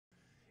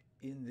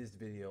In this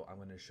video, I'm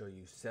going to show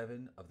you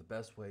 7 of the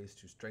best ways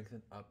to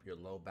strengthen up your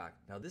low back.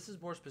 Now, this is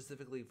more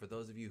specifically for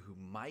those of you who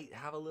might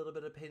have a little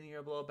bit of pain in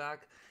your low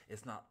back.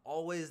 It's not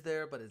always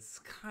there, but it's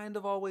kind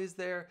of always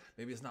there.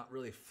 Maybe it's not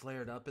really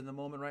flared up in the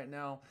moment right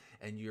now,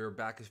 and your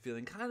back is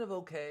feeling kind of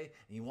okay,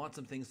 and you want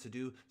some things to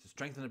do to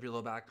strengthen up your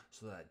low back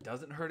so that it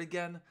doesn't hurt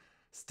again.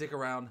 Stick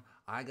around.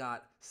 I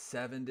got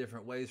 7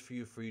 different ways for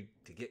you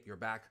to get your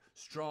back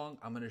strong.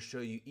 I'm going to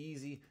show you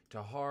easy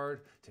to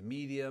hard to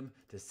medium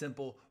to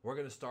simple. We're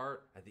going to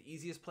start at the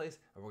easiest place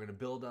and we're going to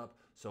build up.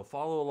 So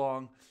follow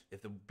along.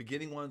 If the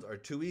beginning ones are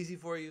too easy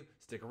for you,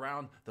 stick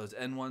around. Those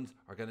end ones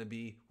are going to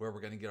be where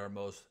we're going to get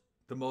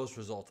the most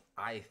results,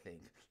 I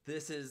think.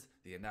 This is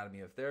the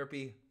Anatomy of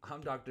Therapy.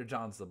 I'm Dr.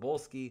 John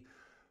Cybulski,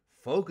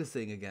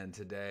 focusing again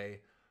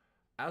today.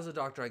 As a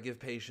doctor, I give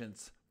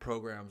patients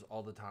programs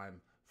all the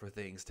time for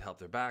things to help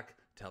their back,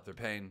 to help their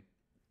pain.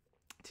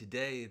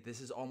 Today, this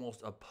is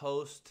almost a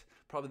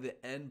probably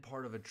the end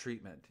part of a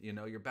treatment. You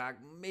know, your back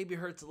maybe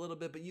hurts a little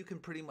bit, but you can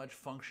pretty much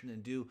function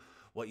and do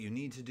what you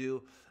need to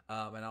do.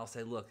 And I'll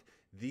say, look,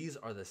 these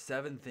are the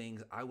 7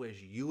 things I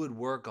wish you would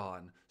work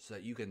on so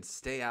that you can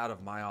stay out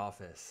of my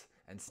office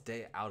and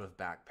stay out of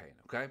back pain,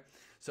 okay?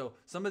 So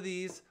some of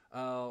these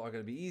are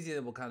gonna be easy,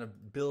 and we'll kind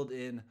of build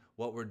in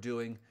what we're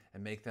doing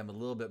and make them a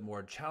little bit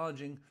more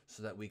challenging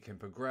so that we can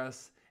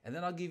progress. And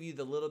then I'll give you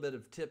the little bit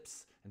of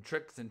tips and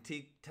tricks and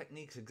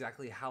techniques,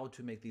 exactly how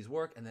to make these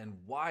work and then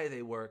why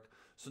they work.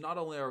 So not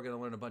only are we going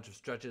to learn a bunch of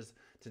stretches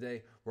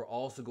today, we're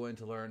also going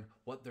to learn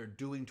what they're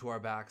doing to our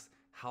backs,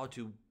 how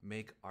to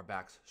make our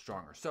backs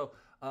stronger. So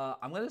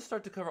I'm going to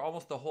start to cover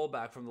almost the whole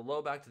back, from the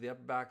low back to the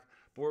upper back,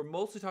 but we're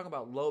mostly talking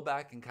about low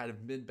back and kind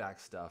of mid back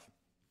stuff.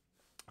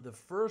 The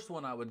first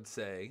one I would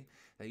say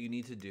that you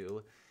need to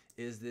do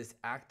is this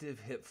active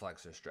hip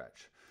flexor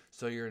stretch.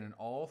 So you're in an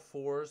all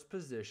fours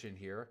position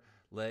here.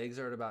 Legs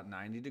are at about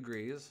 90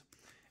 degrees.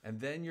 And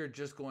then you're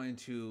just going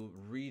to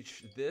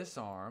reach this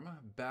arm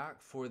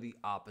back for the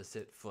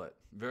opposite foot.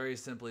 Very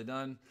simply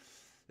done.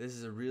 This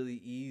is a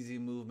really easy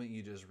movement.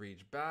 You just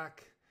reach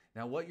back.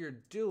 Now what you're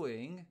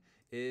doing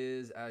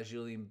is, as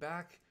you lean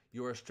back,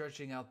 you are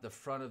stretching out the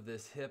front of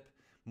this hip.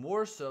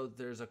 More so,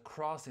 there's a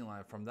crossing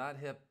line from that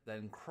hip that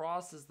then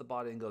crosses the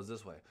body and goes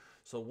this way.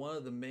 So one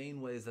of the main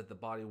ways that the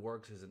body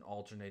works is in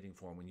alternating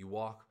form. When you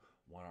walk,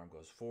 one arm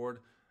goes forward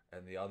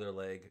and the other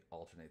leg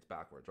alternates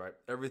backwards, right?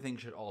 Everything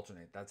should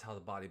alternate. That's how the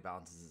body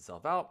balances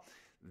itself out.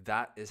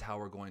 That is how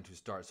we're going to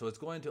start. So it's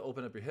going to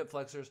open up your hip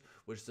flexors,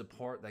 which is a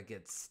part that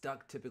gets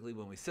stuck typically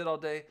when we sit all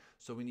day.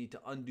 So we need to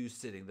undo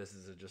sitting. This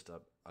is just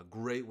a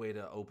great way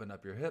to open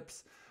up your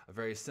hips, a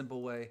very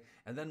simple way.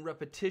 And then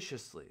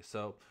repetitiously.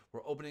 So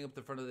we're opening up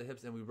the front of the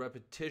hips and we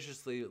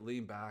repetitiously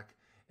lean back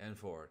and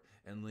forward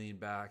and lean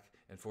back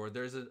and forward.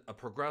 There's a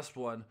progressed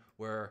one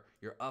where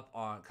you're up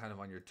on kind of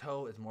on your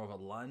toe. It's more of a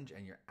lunge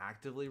and you're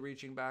actively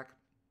reaching back.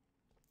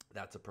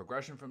 That's a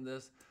progression from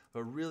this,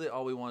 but really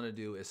all we want to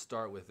do is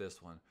start with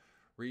this one,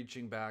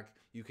 reaching back.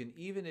 You can,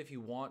 even if you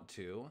want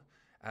to,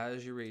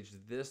 as you reach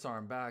this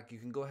arm back, you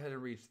can go ahead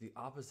and reach the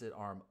opposite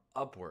arm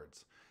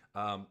upwards.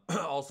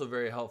 Also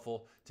very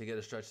helpful to get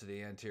a stretch to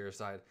the anterior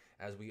side,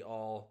 as we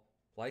all,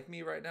 like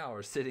me right now,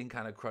 are sitting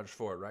kind of crunched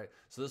forward, right?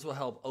 So this will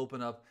help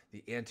open up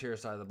the anterior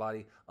side of the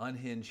body,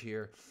 unhinge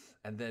here,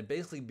 and then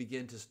basically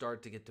begin to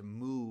start to get to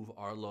move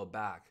our low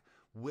back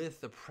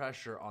with the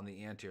pressure on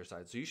the anterior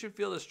side. So you should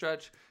feel the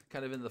stretch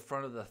kind of in the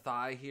front of the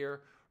thigh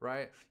here,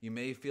 right? You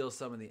may feel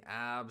some in the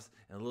abs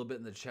and a little bit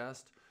in the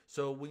chest.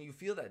 So when you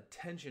feel that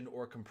tension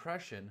or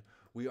compression,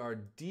 we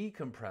are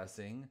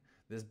decompressing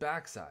this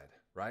backside,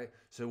 right?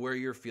 So where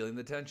you're feeling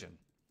the tension.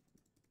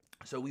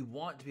 So we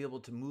want to be able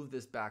to move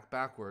this back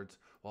backwards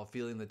while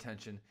feeling the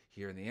tension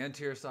here in the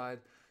anterior side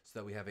so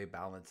that we have a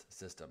balanced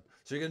system.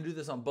 So you're gonna do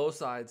this on both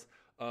sides,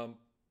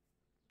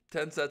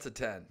 10 sets of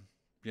 10.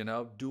 You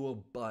know, do a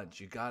bunch.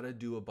 You gotta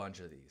do a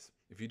bunch of these.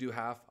 If you do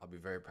half, I'll be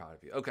very proud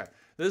of you. Okay,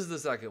 this is the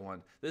second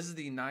one. This is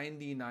the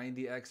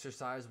 90-90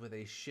 exercise with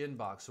a shin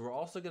box. So we're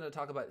also gonna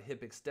talk about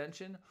hip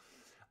extension.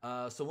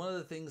 So one of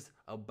the things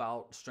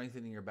about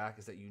strengthening your back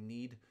is that you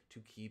need to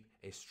keep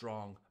a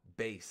strong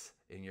base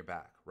in your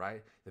back,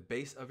 right? The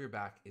base of your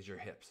back is your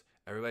hips.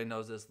 Everybody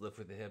knows this. Lift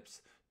with the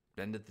hips,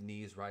 bend at the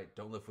knees, right?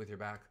 Don't lift with your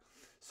back.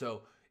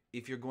 So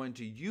if you're going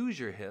to use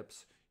your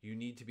hips, you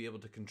need to be able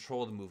to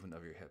control the movement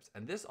of your hips.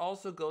 And this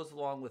also goes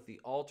along with the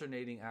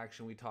alternating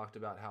action. We talked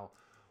about how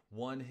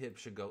one hip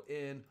should go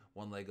in,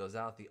 one leg goes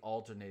out, the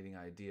alternating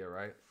idea,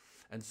 right?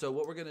 And so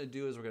what we're gonna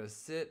do is we're gonna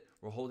sit,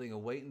 we're holding a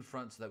weight in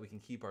front so that we can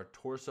keep our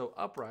torso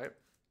upright,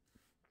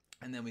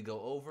 and then we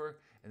go over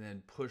and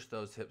then push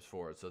those hips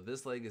forward. So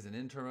this leg is an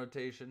internal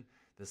rotation,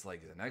 this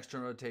leg is an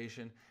external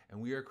rotation,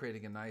 and we are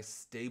creating a nice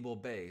stable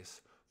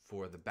base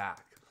for the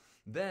back.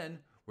 Then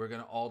we're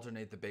gonna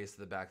alternate the base of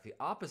the back the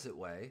opposite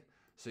way.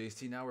 So you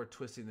see now we're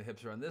twisting the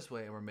hips around this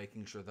way and we're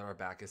making sure that our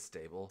back is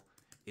stable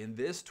in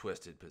this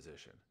twisted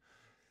position.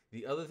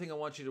 The other thing I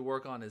want you to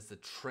work on is the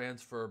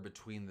transfer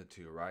between the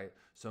two, right?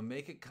 So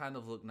make it kind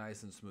of look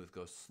nice and smooth.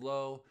 Go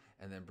slow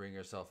and then bring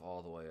yourself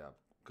all the way up.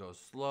 Go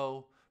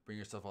slow, bring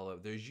yourself all the way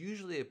up. There's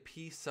usually a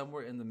piece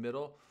somewhere in the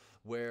middle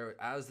where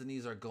as the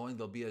knees are going,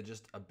 there'll be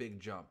just a big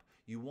jump.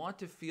 You want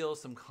to feel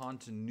some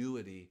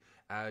continuity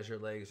as your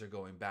legs are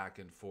going back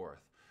and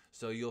forth.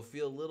 So you'll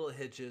feel little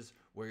hitches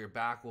where your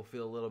back will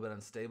feel a little bit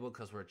unstable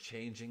because we're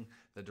changing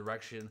the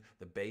direction,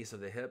 the base of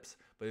the hips.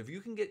 But if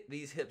you can get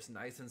these hips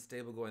nice and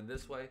stable going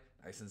this way,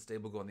 nice and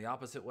stable going the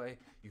opposite way,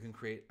 you can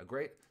create a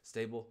great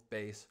stable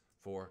base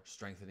for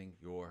strengthening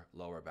your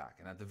lower back.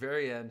 And at the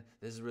very end,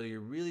 this is really,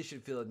 you really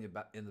should feel it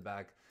in the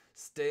back.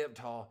 Stay up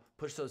tall,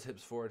 push those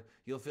hips forward.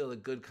 You'll feel a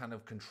good kind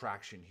of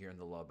contraction here in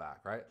the low back,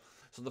 right?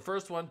 So the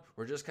first one,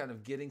 we're just kind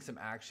of getting some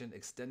action,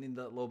 extending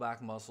the low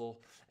back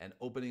muscle and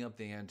opening up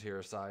the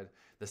anterior side.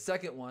 The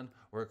second one,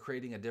 we're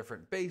creating a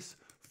different base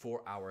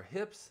for our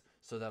hips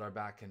so that our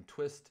back can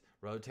twist,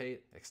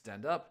 rotate,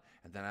 extend up,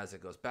 and then as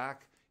it goes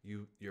back,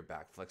 your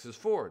back flexes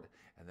forward,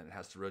 and then it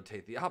has to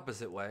rotate the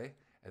opposite way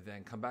and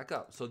then come back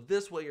up. So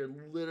this way, you're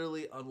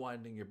literally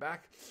unwinding your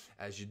back.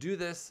 As you do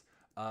this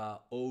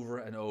over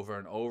and over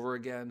and over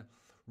again,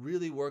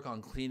 really work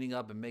on cleaning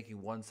up and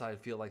making one side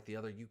feel like the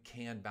other. You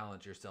can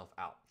balance yourself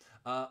out.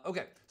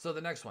 Okay, so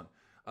the next one.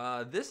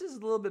 This is a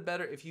little bit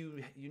better if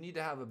you need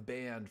to have a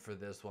band for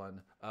this one,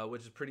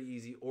 which is pretty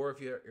easy. Or if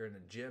you're in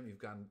a gym, you've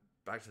gone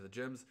back to the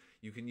gyms,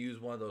 you can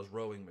use one of those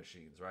rowing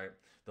machines, right?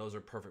 Those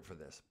are perfect for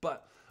this.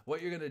 But what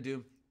you're gonna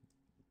do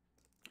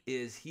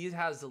is he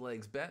has the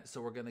legs bent,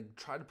 so we're gonna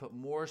try to put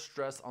more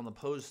stress on the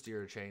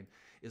posterior chain,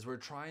 is we're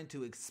trying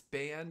to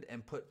expand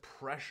and put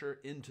pressure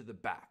into the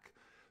back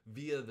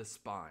via the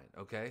spine,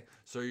 okay?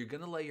 So you're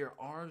gonna let your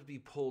arms be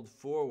pulled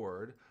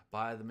forward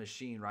by the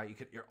machine, right?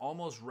 You're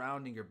almost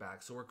rounding your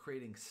back. So we're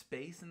creating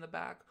space in the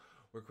back,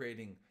 we're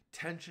creating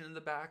tension in the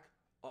back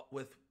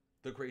with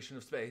the creation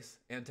of space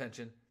and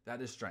tension.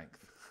 That is strength.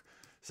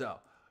 So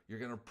you're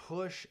gonna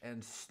push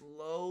and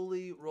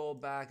slowly roll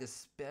back,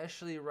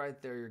 especially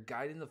right there. You're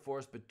guiding the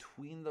force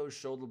between those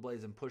shoulder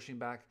blades and pushing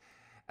back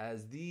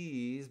as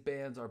these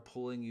bands are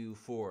pulling you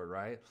forward,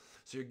 right?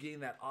 So you're getting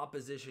that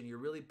opposition. You're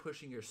really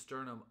pushing your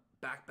sternum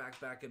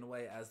back in a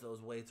way as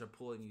those weights are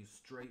pulling you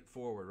straight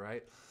forward,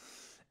 right?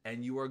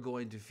 And you are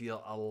going to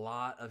feel a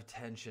lot of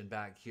tension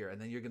back here.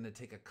 And then you're gonna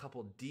take a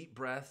couple deep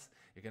breaths.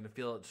 You're gonna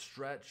feel it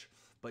stretch,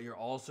 but you're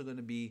also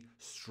gonna be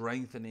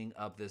strengthening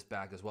up this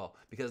back as well.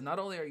 Because not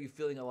only are you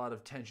feeling a lot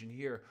of tension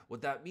here,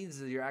 what that means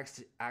is you're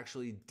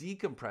actually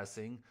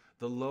decompressing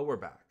the lower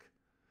back.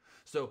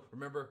 So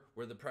remember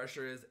where the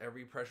pressure is,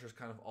 every pressure is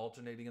kind of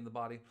alternating in the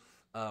body.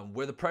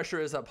 Where the pressure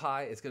is up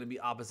high, it's gonna be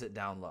opposite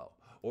down low,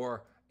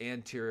 or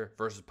anterior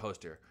versus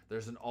posterior.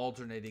 There's an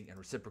alternating and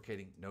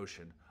reciprocating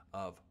notion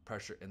of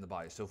pressure in the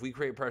body. So if we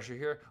create pressure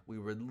here, we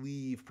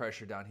relieve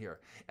pressure down here.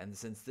 And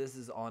since this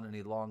is on an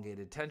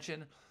elongated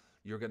tension,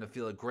 you're gonna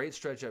feel a great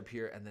stretch up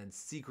here, and then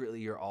secretly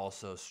you're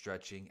also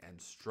stretching and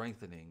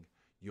strengthening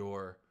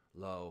your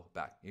low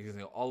back. You're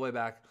gonna go all the way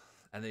back,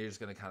 and then you're just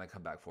gonna kind of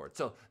come back forward.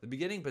 So the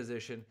beginning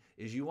position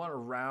is you wanna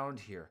round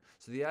here.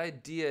 So the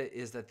idea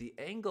is that the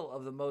angle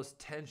of the most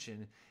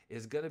tension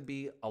is gonna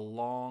be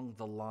along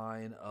the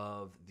line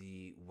of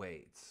the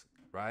weights,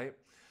 right?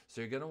 So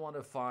you're gonna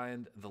wanna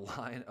find the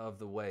line of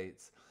the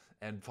weights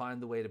and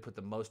find the way to put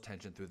the most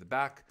tension through the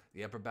back,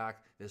 the upper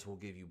back. This will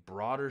give you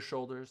broader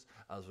shoulders,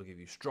 this will give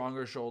you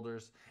stronger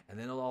shoulders, and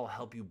then it'll all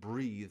help you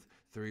breathe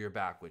through your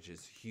back, which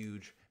is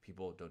huge.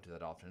 People don't do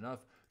that often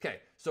enough. Okay,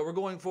 so we're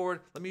going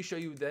forward. Let me show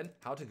you then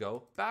how to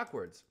go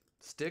backwards.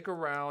 Stick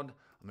around.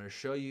 I'm gonna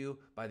show you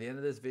by the end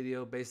of this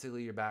video,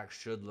 basically your back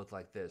should look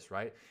like this,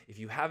 right? If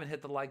you haven't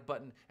hit the like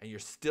button and you're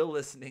still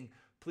listening,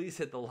 please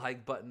hit the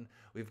like button.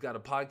 We've got a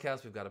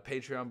podcast, we've got a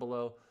Patreon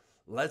below.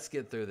 Let's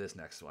get through this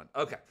next one.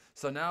 Okay,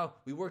 so now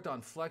we worked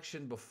on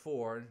flexion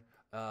before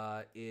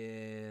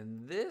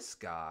in this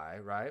guy,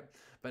 right?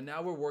 But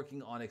now we're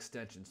working on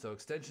extension. So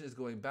extension is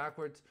going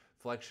backwards,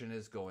 flexion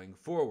is going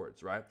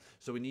forwards, right?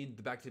 So we need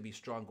the back to be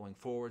strong going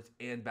forwards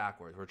and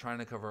backwards. We're trying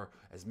to cover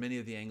as many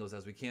of the angles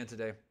as we can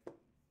today.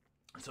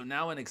 So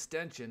now in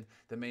extension,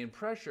 the main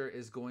pressure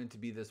is going to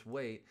be this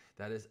weight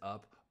that is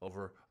up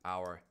over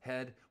our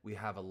head. We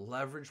have a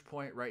leverage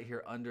point right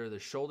here under the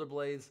shoulder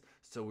blades.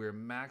 So we're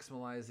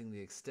maximizing the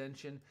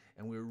extension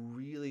and we're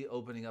really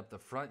opening up the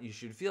front. You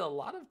should feel a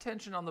lot of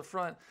tension on the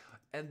front,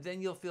 and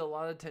then you'll feel a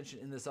lot of tension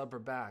in this upper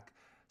back.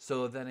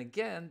 So then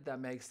again, that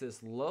makes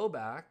this low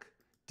back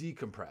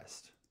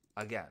decompressed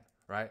again,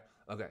 right?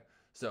 Okay,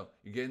 so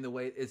you're getting the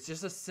weight. It's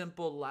just a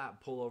simple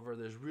lat pullover.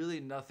 There's really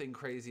nothing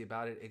crazy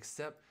about it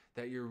except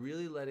that you're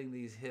really letting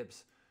these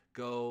hips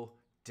go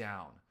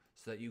down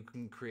so that you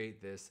can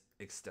create this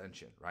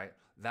extension, right?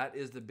 That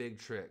is the big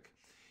trick.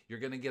 You're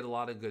gonna get a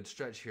lot of good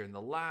stretch here in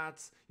the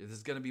lats. This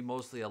is gonna be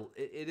mostly,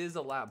 it is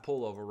a lat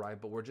pullover, right?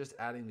 But we're just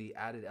adding the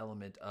added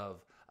element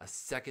of a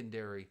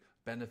secondary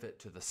benefit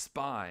to the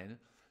spine,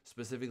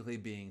 specifically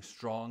being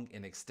strong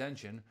in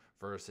extension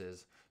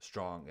versus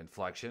strong in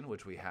flexion,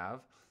 which we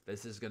have.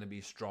 This is gonna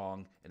be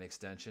strong in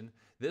extension.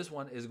 This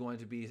one is going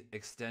to be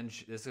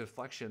extension, this is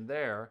flexion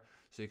there.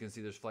 So you can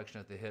see there's flexion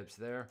at the hips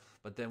there,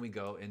 but then we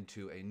go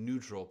into a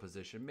neutral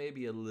position,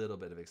 maybe a little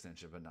bit of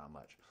extension, but not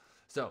much.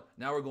 So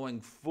now we're going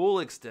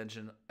full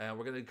extension, and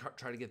we're going to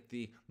try to get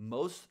the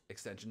most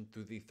extension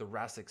through the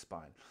thoracic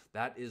spine.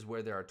 That is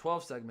where there are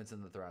 12 segments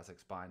in the thoracic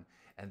spine,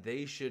 and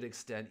they should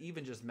extend,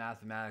 even just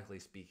mathematically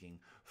speaking,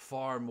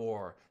 far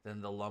more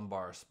than the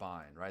lumbar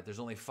spine, right? There's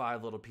only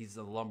 5 little pieces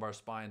of the lumbar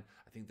spine.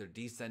 I think they're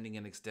descending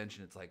in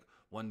extension. It's like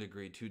 1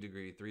 degree, 2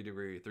 degree, 3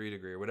 degree, 3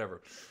 degree, or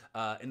whatever.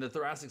 In the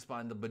thoracic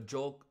spine, the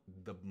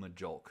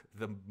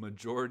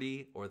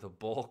majority or the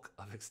bulk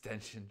of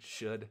extension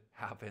should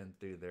happen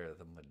through there,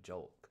 the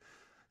majority.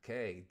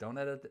 Okay, don't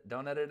edit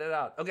it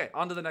out. Okay,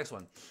 on to the next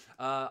one.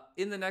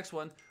 In the next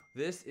one,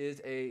 this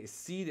is a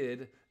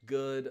seated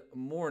good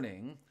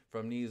morning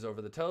from knees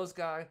over the toes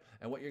guy.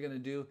 And what you're gonna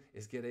do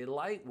is get a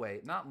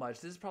lightweight, not much.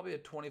 This is probably a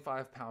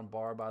 25-pound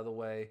bar, by the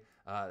way.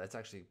 That's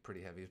actually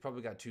pretty heavy. It's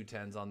probably got 2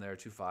 10s on there,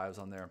 2 5s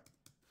on there.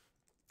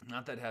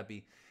 Not that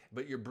heavy,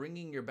 but you're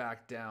bringing your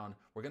back down.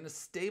 We're gonna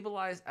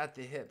stabilize at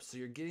the hips. So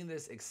you're getting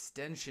this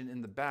extension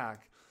in the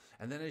back.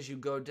 And then as you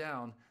go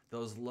down,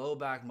 those low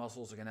back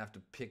muscles are gonna have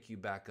to pick you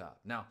back up.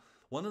 Now,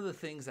 one of the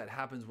things that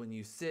happens when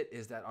you sit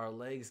is that our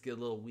legs get a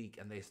little weak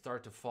and they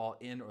start to fall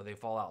in or they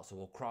fall out. So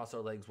we'll cross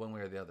our legs one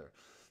way or the other.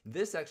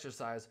 This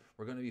exercise,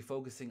 we're gonna be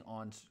focusing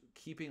on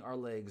keeping our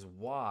legs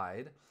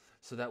wide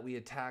so that we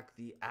attack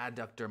the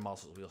adductor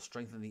muscles. We'll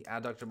strengthen the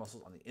adductor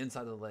muscles on the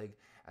inside of the leg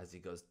as he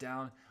goes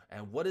down.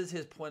 And what is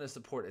his point of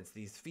support? It's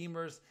these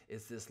femurs,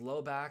 it's this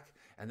low back,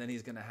 and then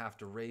he's gonna have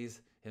to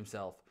raise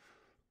himself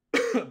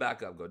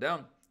back up, go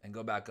down, and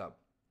go back up.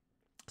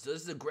 So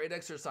this is a great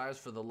exercise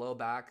for the low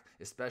back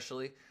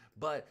especially,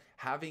 but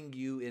having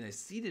you in a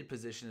seated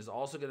position is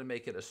also going to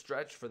make it a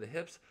stretch for the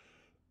hips,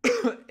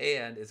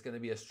 and it's going to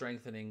be a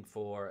strengthening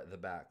for the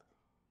back.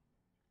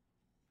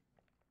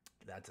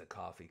 That's a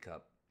coffee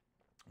cup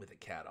with a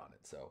cat on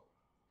it, so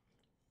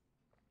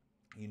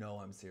you know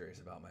I'm serious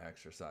about my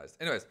exercise.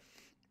 Anyways,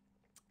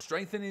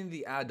 strengthening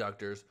the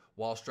adductors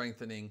while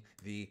strengthening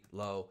the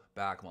low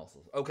back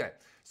muscles. Okay,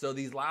 so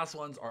these last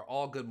ones are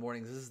all good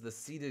mornings. This is the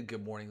seated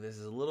good morning. This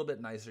is a little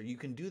bit nicer. You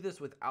can do this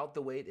without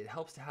the weight. It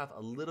helps to have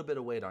a little bit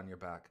of weight on your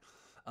back.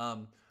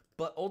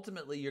 But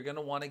ultimately, you're going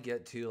to want to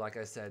get to, like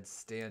I said,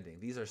 standing.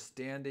 These are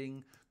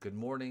standing good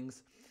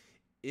mornings.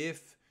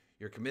 If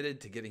you're committed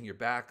to getting your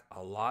back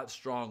a lot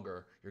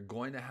stronger, you're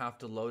going to have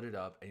to load it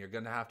up, and you're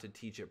going to have to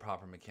teach it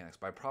proper mechanics.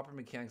 By proper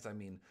mechanics, I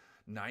mean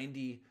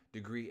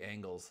 90-degree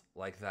angles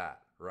like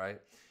that, right?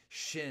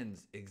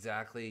 Shins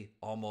exactly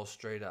almost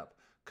straight up.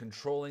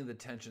 Controlling the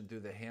tension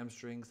through the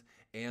hamstrings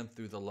and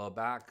through the low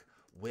back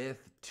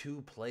with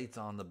 2 plates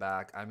on the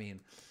back. I mean,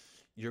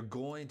 you're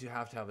going to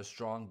have a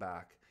strong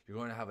back. You're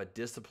going to have a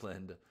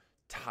disciplined,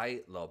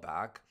 tight low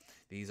back.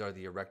 These are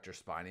the erector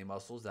spinae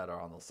muscles that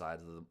are on the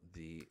sides of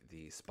the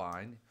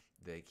spine.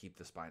 They keep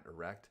the spine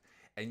erect.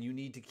 And you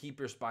need to keep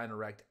your spine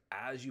erect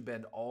as you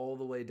bend all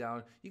the way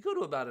down. You go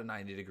to about a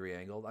 90-degree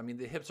angle. I mean,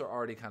 the hips are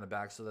already kind of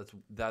back, so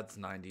that's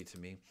 90 to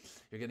me.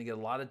 You're going to get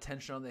a lot of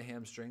tension on the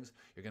hamstrings.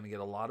 You're going to get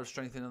a lot of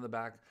strengthening in the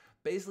back.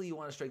 Basically, you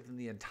want to strengthen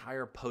the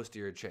entire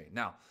posterior chain.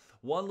 Now,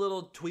 one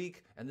little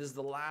tweak, and this is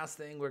the last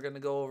thing we're going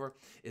to go over,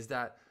 is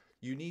that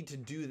you need to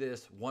do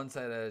this one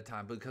side at a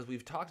time, because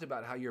we've talked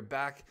about how your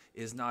back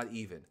is not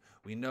even.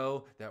 We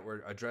know that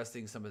we're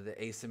addressing some of the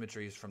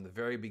asymmetries from the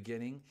very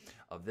beginning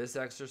of this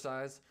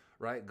exercise,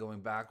 right?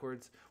 Going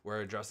backwards,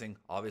 we're addressing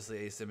obviously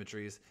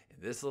asymmetries in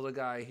this little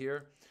guy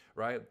here,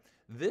 right?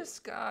 This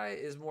guy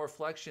is more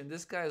flexion.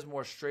 This guy is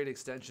more straight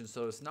extension.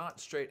 So it's not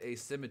straight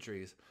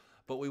asymmetries,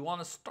 but we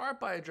want to start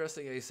by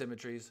addressing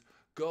asymmetries,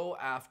 go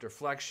after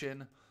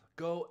flexion,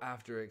 go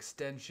after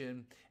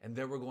extension, and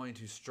then we're going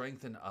to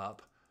strengthen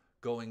up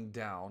going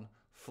down,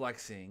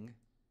 flexing,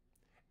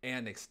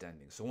 and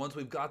extending. So once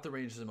we've got the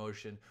ranges of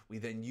motion, we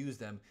then use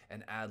them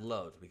and add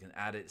load. We can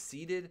add it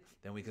seated,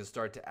 then we can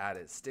start to add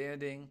it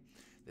standing.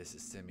 This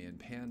is Simian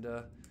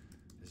Panda.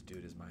 This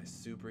dude is my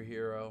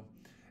superhero.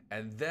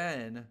 And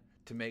then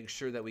to make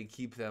sure that we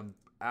keep them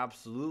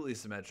absolutely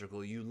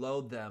symmetrical, you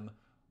load them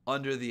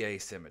under the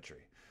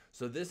asymmetry.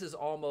 So this is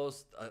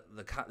almost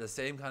the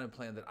same kind of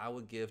plan that I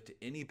would give to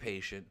any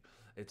patient.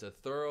 It's a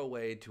thorough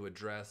way to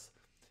address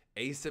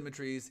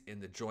asymmetries in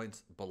the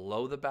joints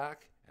below the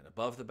back and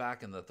above the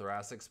back in the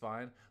thoracic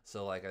spine.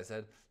 So like I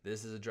said,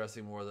 this is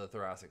addressing more of the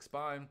thoracic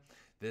spine.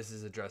 This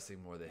is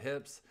addressing more of the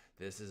hips.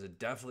 This is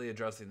definitely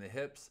addressing the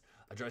hips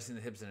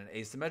in an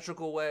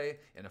asymmetrical way,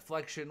 in a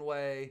flexion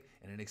way,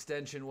 in an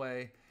extension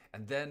way,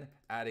 and then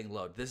adding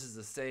load. This is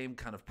the same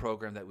kind of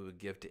program that we would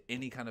give to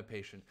any kind of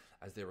patient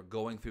as they were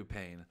going through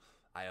pain.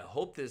 I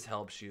hope this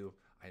helps you.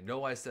 I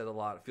know I said a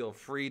lot. Feel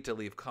free to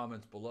leave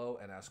comments below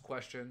and ask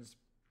questions.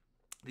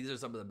 These are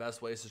some of the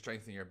best ways to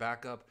strengthen your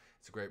back up.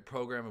 It's a great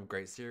program, a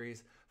great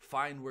series.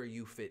 Find where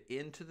you fit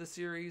into the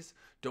series.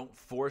 Don't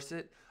force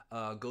it.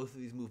 Go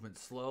through these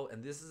movements slow.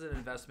 And this is an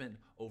investment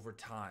over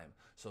time.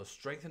 So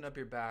strengthen up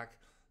your back.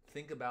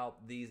 Think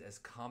about these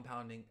as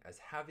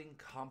having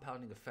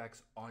compounding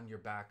effects on your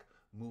back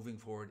moving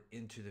forward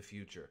into the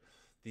future.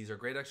 These are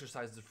great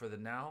exercises for the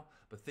now,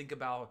 but think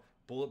about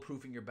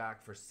bulletproofing your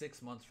back for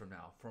 6 months from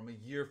now, from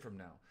a year from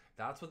now.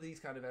 That's what these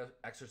kind of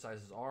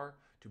exercises are,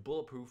 to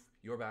bulletproof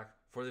your back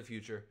for the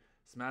future.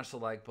 Smash the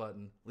like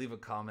button, leave a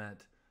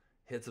comment,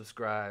 hit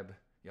subscribe.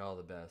 Y'all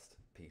the best.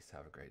 Peace.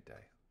 Have a great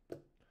day.